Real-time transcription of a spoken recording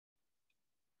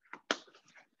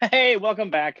Hey,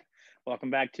 welcome back. Welcome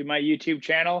back to my YouTube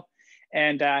channel.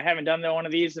 And I haven't done one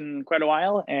of these in quite a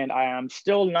while, and I am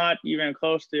still not even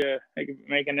close to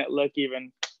making it look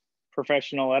even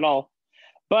professional at all.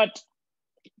 But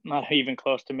not even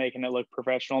close to making it look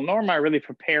professional, nor am I really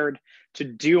prepared to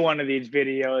do one of these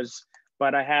videos.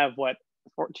 But I have,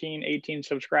 14, 18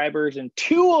 subscribers, and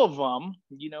two of them,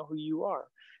 you know who you are,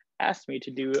 asked me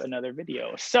to do another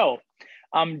video. So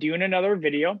I'm doing another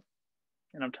video.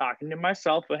 And I'm talking to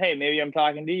myself, but hey, maybe I'm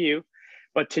talking to you.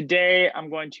 But today I'm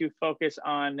going to focus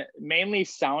on mainly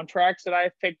soundtracks that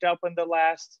I've picked up in the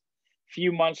last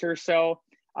few months or so.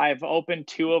 I've opened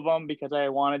two of them because I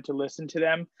wanted to listen to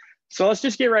them. So let's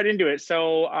just get right into it.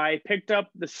 So I picked up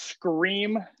the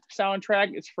Scream soundtrack.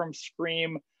 It's from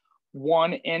Scream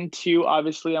 1 and 2.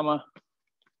 Obviously, I'm a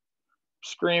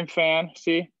Scream fan.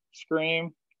 See,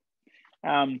 Scream.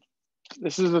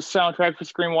 This is the soundtrack for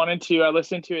Scream 1 and 2. I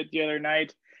listened to it the other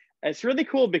night. It's really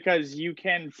cool because you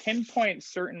can pinpoint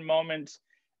certain moments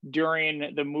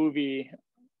during the movie,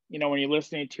 when you're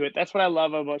listening to it. That's what I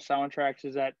love about soundtracks,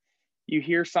 is that you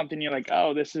hear something, you're like,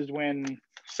 oh, this is when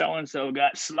so-and-so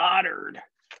got slaughtered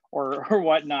or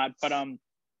whatnot. But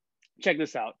check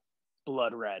this out.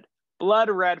 Blood Red. Blood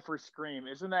Red for Scream.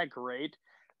 Isn't that great?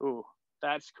 Ooh,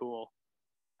 that's cool.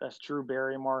 That's Drew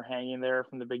Barrymore hanging there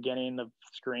from the beginning of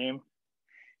Scream.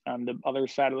 On the other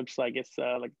side, it looks like it's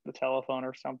like the telephone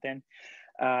or something.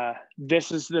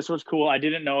 This was cool. I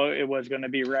didn't know it was going to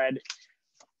be red,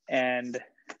 and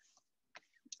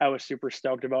I was super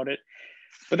stoked about it.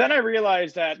 But then I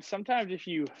realized that sometimes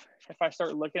if I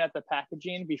start looking at the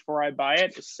packaging before I buy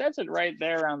it, it says it right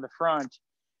there on the front.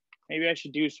 Maybe I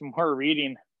should do some more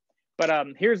reading. But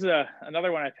here's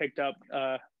another one I picked up.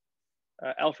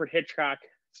 Alfred Hitchcock,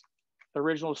 the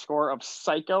original score of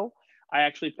Psycho. I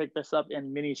actually picked this up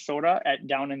in Minnesota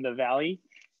down in the valley,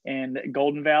 in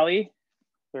Golden Valley.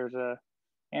 There's a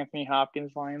Anthony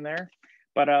Hopkins line there.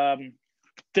 But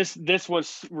this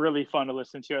was really fun to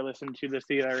listen to. I listened to this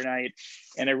the other night,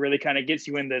 and it really kind of gets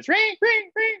you in this ring,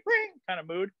 ring, ring, ring kind of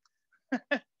mood,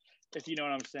 if you know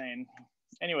what I'm saying.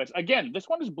 Anyways, again, this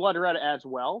one is Blood Red as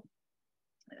well.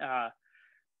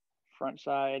 Front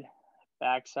side,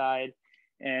 back side.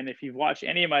 And if you've watched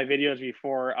any of my videos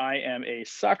before, I am a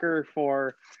sucker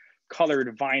for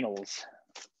colored vinyls.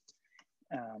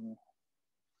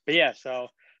 But yeah, so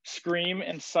Scream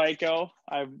and Psycho,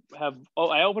 I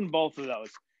opened both of those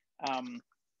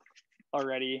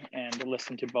already and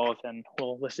listened to both, and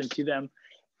we'll listen to them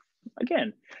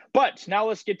again. But now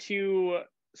let's get to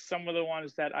some of the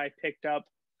ones that I picked up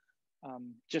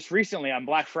just recently on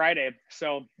Black Friday.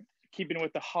 So keeping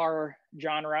with the horror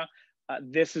genre,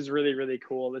 this is really, really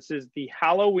cool. This is the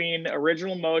Halloween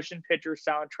original motion picture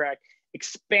soundtrack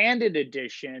expanded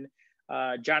edition.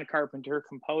 John Carpenter,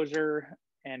 composer,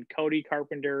 and Cody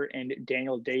Carpenter and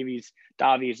Daniel Davies,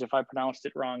 if I pronounced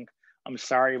it wrong, I'm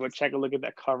sorry, but check a look at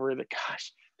that cover.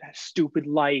 Gosh, that stupid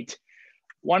light.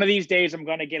 One of these days, I'm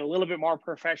going to get a little bit more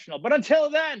professional. But until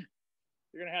then,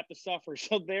 you're going to have to suffer.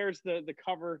 So there's the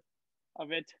cover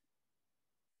of it.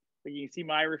 But you can see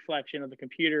my reflection of the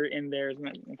computer in there. Isn't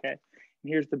it? Okay.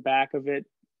 And here's the back of it.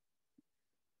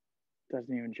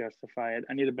 Doesn't even justify it.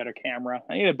 I need a better camera.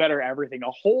 I need a better everything,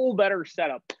 a whole better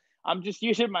setup. I'm just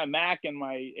using my Mac and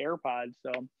my AirPods,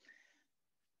 so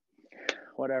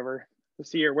whatever. Let's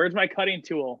see here. Where's my cutting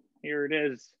tool? Here it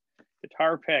is.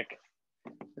 Guitar pick.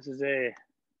 This is a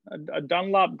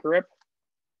Dunlop grip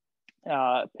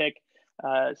pick,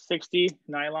 60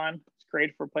 nylon. It's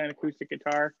great for playing acoustic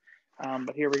guitar.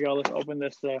 But here we go. Let's open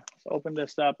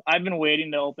this up. I've been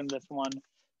waiting to open this one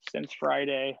since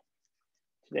Friday.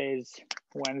 Today's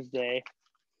Wednesday.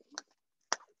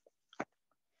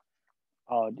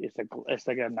 Oh, it's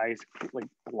like a nice, like,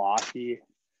 glossy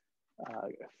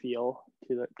feel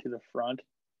to the front.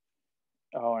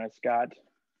 Oh, and it's got.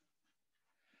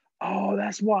 Oh,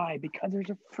 that's why, because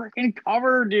there's a freaking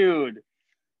cover, dude.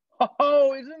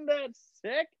 Oh, isn't that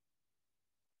sick?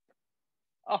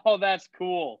 Oh, that's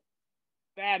cool.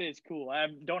 That is cool. I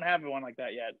don't have one like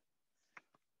that yet.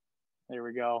 There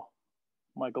we go.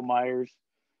 Michael Myers.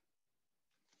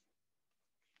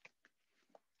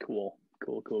 Cool.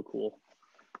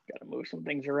 Got to move some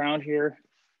things around here.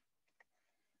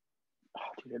 Oh,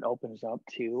 dude, it opens up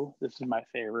too. This is my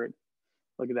favorite.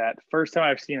 Look at that. First time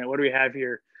I've seen it. What do we have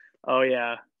here? Oh,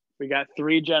 yeah. We got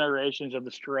 3 generations of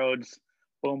the Strodes.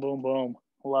 Boom, boom, boom.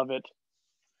 Love it.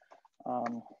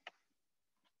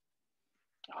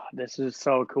 This is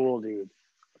so cool, dude.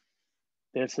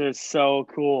 This is so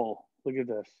cool. Look at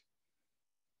this.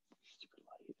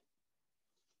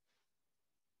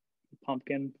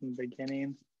 Pumpkin from the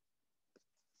beginning.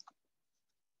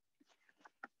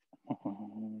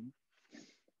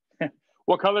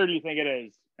 What color do you think it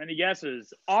is? Any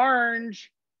guesses?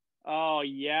 Orange. Oh,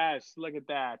 yes. Look at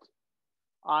that.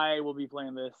 I will be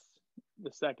playing this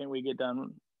the second we get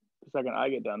done, the second I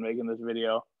get done making this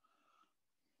video.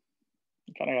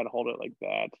 Kind of got to hold it like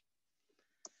that.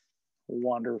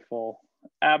 Wonderful.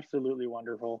 Absolutely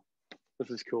wonderful.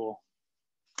 This is cool.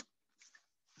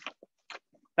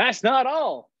 That's not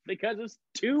all, because it's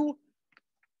 2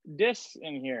 discs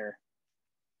in here.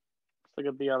 Let's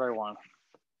look at the other one.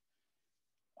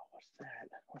 Oh, what's that?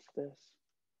 What's this?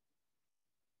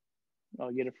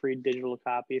 I'll get a free digital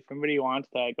copy. If anybody wants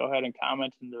that, go ahead and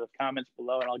comment in the comments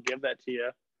below and I'll give that to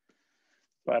you.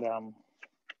 But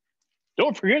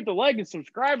don't forget to like and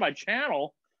subscribe my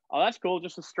channel. Oh, that's cool.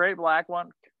 Just a straight black one.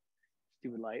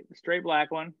 Stupid light. The straight black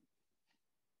one.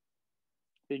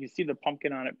 You can see the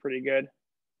pumpkin on it pretty good.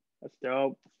 That's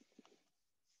dope.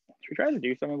 Should we try to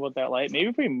do something about that light? Maybe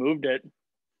if we moved it.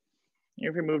 Maybe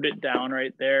if we moved it down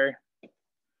right there.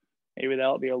 Maybe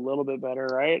that'll be a little bit better,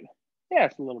 right? Yeah,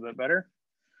 it's a little bit better.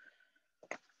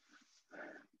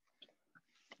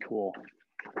 Cool.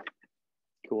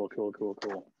 Cool, cool, cool,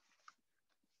 cool.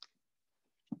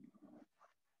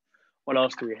 What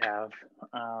else do we have?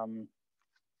 I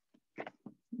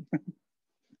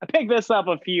picked this up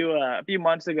a few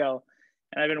months ago,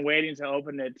 and I've been waiting to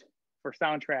open it for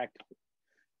Soundtrack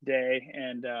Day.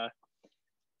 And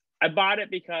I bought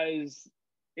it because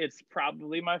it's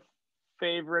probably my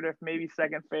favorite, if maybe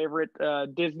second favorite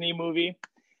Disney movie.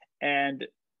 And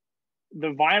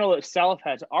the vinyl itself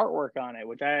has artwork on it,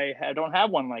 which I don't have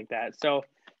one like that. So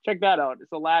check that out.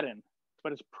 It's Aladdin,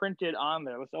 but it's printed on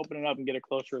there. Let's open it up and get a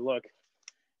closer look.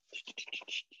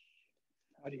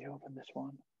 How do you open this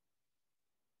one?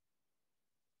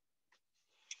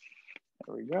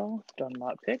 There we go. Done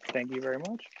not pick. Thank you very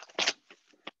much.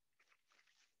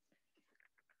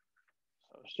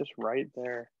 So it's just right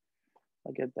there.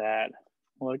 Look at that.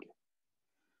 Look.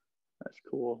 That's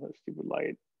cool. That stupid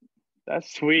light.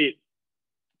 That's sweet.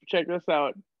 Check this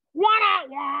out. You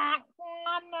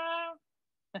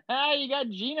got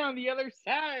Gina on the other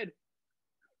side.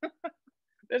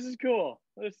 This is cool.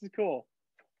 This is cool.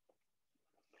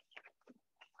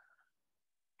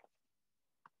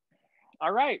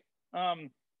 All right. Kind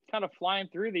of flying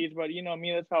through these, but you know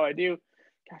me, that's how I do.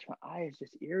 Gosh, my eye is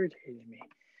just irritating me.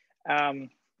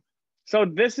 So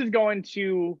this is going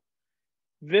to,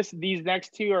 these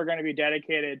next 2 are going to be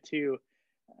dedicated to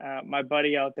my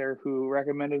buddy out there who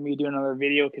recommended me do another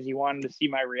video because he wanted to see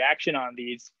my reaction on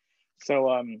these.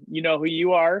 So you know who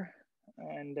you are.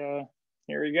 And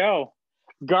here we go.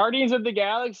 Guardians of the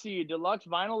Galaxy Deluxe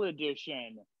Vinyl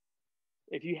Edition.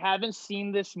 If you haven't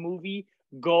seen this movie,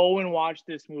 go and watch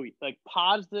this movie. Like,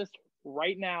 pause this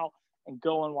right now and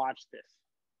go and watch this.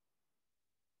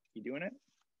 You doing it?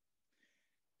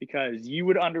 Because you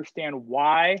would understand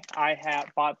why I have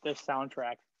bought this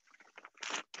soundtrack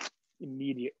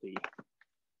immediately.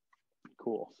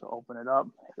 Cool. So open it up.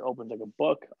 It opens like a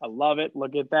book. I love it.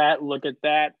 Look at that. Look at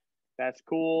that. That's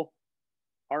cool.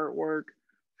 Artwork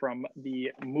from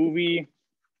the movie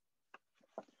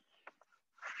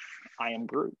I Am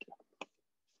Groot.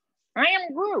 I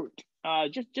Am Groot.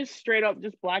 Just straight up,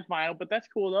 just black vinyl, but that's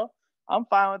cool though. I'm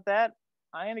fine with that.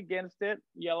 I ain't against it.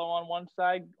 Yellow on one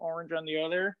side, orange on the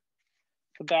other.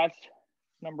 So that's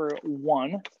number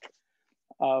 1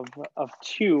 of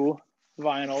 2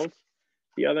 vinyls.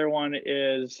 The other one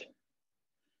is,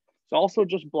 it's also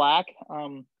just black.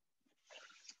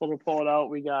 We'll pull it out.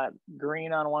 We got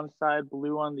green on one side,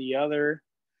 blue on the other.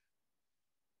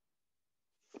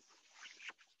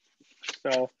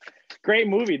 So great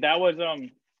movie. That was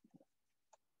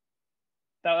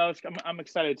I'm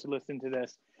excited to listen to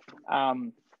this.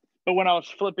 But when I was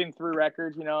flipping through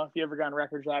records, you know, if you ever gone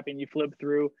record shopping, you flip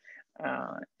through,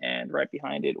 and right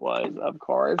behind it was, of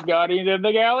course, Guardians of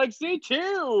the Galaxy 2.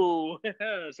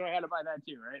 So I had to buy that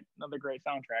too, right? Another great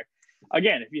soundtrack.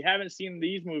 Again, if you haven't seen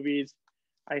these movies,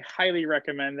 I highly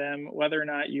recommend them, whether or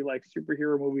not you like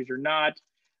superhero movies or not.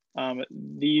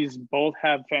 These both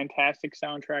have fantastic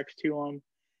soundtracks to them.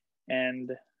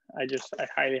 And I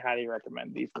highly, highly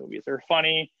recommend these movies. They're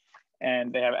funny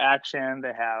and they have action,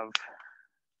 they have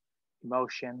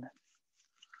emotion.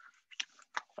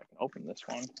 If I can open this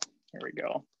one, here we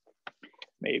go.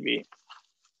 Maybe.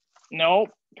 Nope,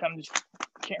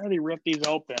 can't really rip these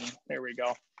open. There we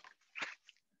go.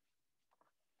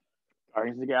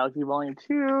 Guardians of the Galaxy Volume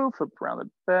 2, flip around the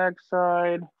back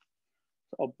side.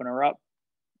 Let's open her up.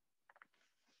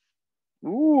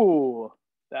 Ooh,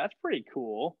 that's pretty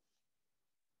cool.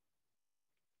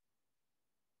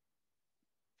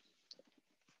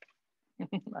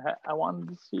 I wanted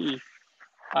to see.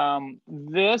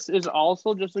 This is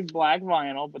also just a black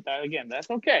vinyl, but that, again, that's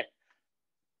okay.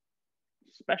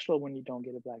 special when you don't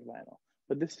get a black vinyl.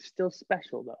 But this is still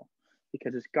special though,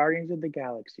 because it's Guardians of the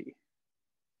Galaxy,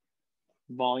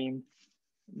 Volume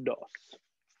 2.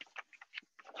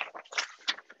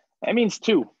 That means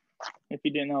 2, if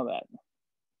you didn't know that.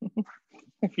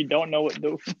 If you don't know what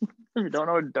dose, if you don't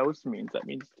know what dose means, that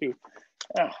means 2.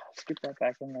 Scoop that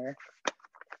back in there.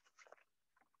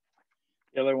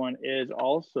 The other one is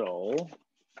also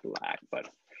black, but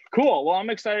cool. Well, I'm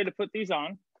excited to put these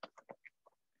on.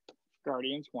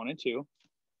 Guardians 1 and 2.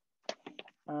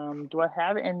 Do I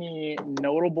have any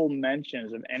notable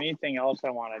mentions of anything else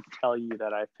I want to tell you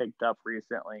that I picked up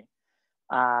recently?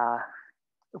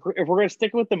 If we're going to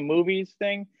stick with the movies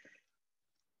thing,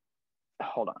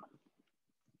 hold on.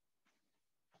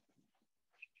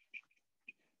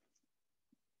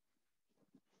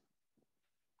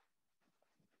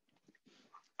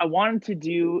 I wanted to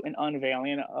do an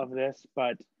unveiling of this,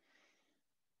 but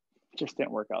just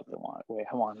didn't work out the way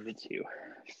I wanted it to.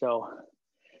 So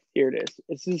here it is.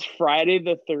 This is Friday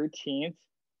the 13th.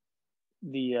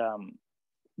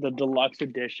 The deluxe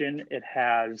edition. It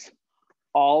has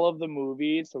all of the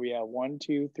movies. So we have 1,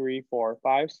 2, 3, 4,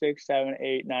 5, 6, 7,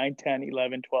 8, 9, 10,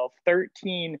 11, 12,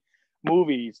 13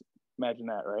 movies. Imagine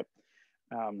that, right?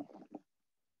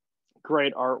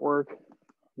 Great artwork.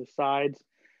 The sides.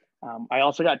 I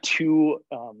also got two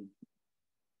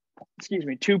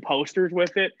posters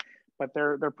with it, but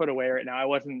they're put away right now. I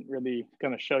wasn't really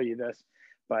going to show you this,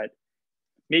 but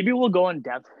maybe we'll go in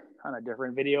depth on a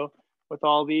different video with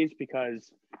all these,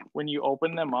 because when you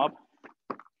open them up,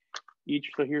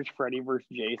 so here's Freddy versus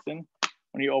Jason.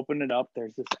 When you open it up,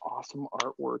 there's this awesome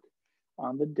artwork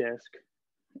on the disc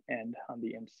and on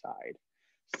the inside.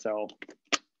 So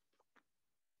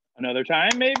another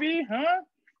time, maybe, huh?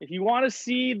 If you want to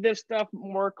see this stuff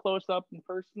more close up and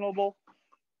personable,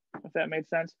 if that made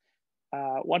sense,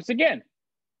 once again,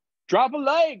 drop a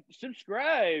like,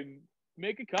 subscribe,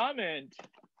 make a comment.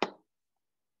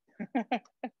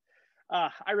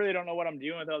 I really don't know what I'm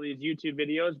doing with all these YouTube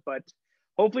videos, but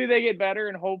hopefully they get better,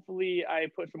 and hopefully I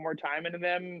put some more time into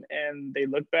them and they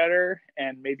look better,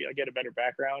 and maybe I'll get a better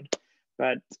background.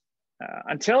 But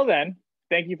until then,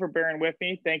 thank you for bearing with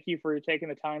me. Thank you for taking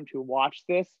the time to watch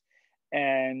this.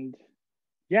 And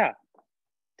yeah,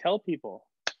 tell people.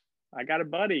 I got a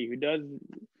buddy who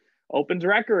opens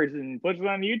records and puts it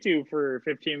on YouTube for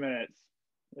 15 minutes.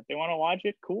 If they want to watch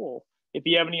it, cool. If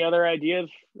you have any other ideas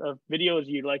of videos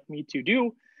you'd like me to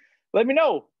do, let me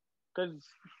know, because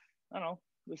I don't know,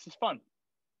 this is fun.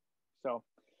 So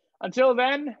until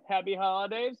then, happy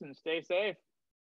holidays and stay safe.